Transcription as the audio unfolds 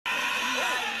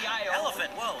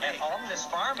elephant. Whoa, hey. And on this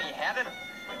farm he had it.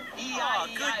 Oh,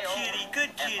 good kitty,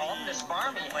 good kitty. And on this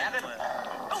farm he had it.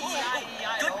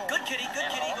 Good kitty, good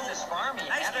kitty. And on this farm he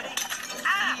Nice had it. kitty.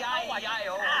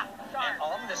 E-I-E-I-O. And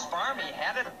on this farm he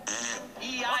had it.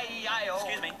 E-I-E-I-O.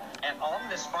 Excuse me. And on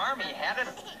this farm he had it.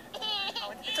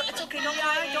 It's okay, don't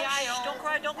cry, don't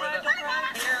cry, don't cry, don't cry.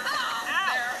 Here,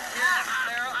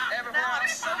 there, everywhere. Now I'm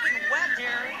soaking wet.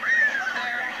 Here,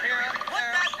 there,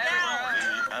 everywhere.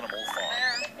 Animal Farm.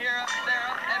 There,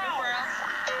 everywhere.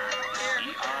 Here,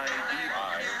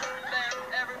 E-I-E-I.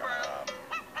 there, everywhere.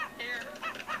 Here,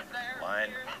 there, Line.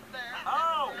 there.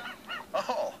 Oh!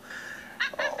 Oh.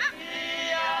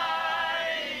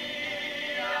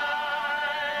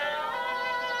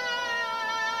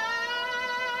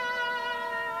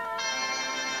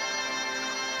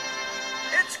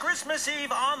 It's Christmas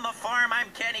Eve on the farm. I'm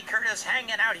Kenny Curtis,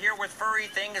 hanging out here with Furry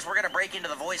Things. We're going to break into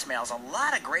the voicemails. A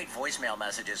lot of great voicemail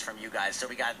messages from you guys. So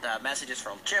we got messages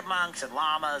from chipmunks and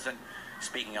llamas. And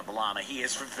speaking of the llama, he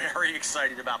is very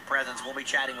excited about presents. We'll be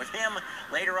chatting with him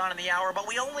later on in the hour. But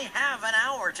we only have an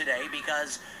hour today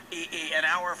because an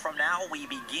hour from now we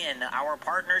begin our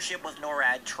partnership with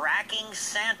NORAD, tracking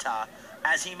Santa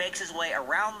as he makes his way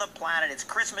around the planet. It's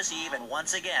Christmas Eve, and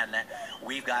once again,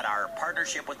 we've got our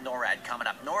partnership with NORAD coming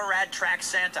up. NORAD tracks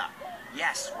Santa.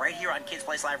 Yes, right here on Kids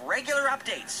Place Live. Regular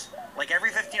updates, like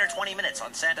every 15 or 20 minutes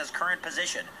on Santa's current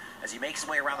position as he makes his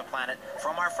way around the planet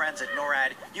from our friends at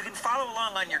NORAD. You can follow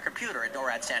along on your computer at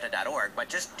noradsanta.org, but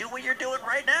just do what you're doing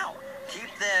right now. Keep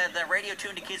the radio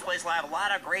tuned to Kids Place Live. A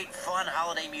lot of great, fun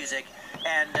holiday music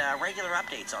and regular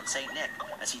updates on St. Nick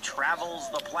as he travels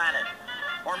the planet.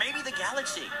 Or maybe the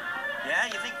galaxy. Yeah,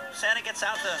 you think Santa gets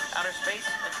out to outer space?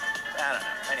 I don't know.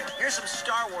 Anyway, here's some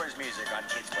Star Wars music on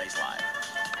Kids Place Live.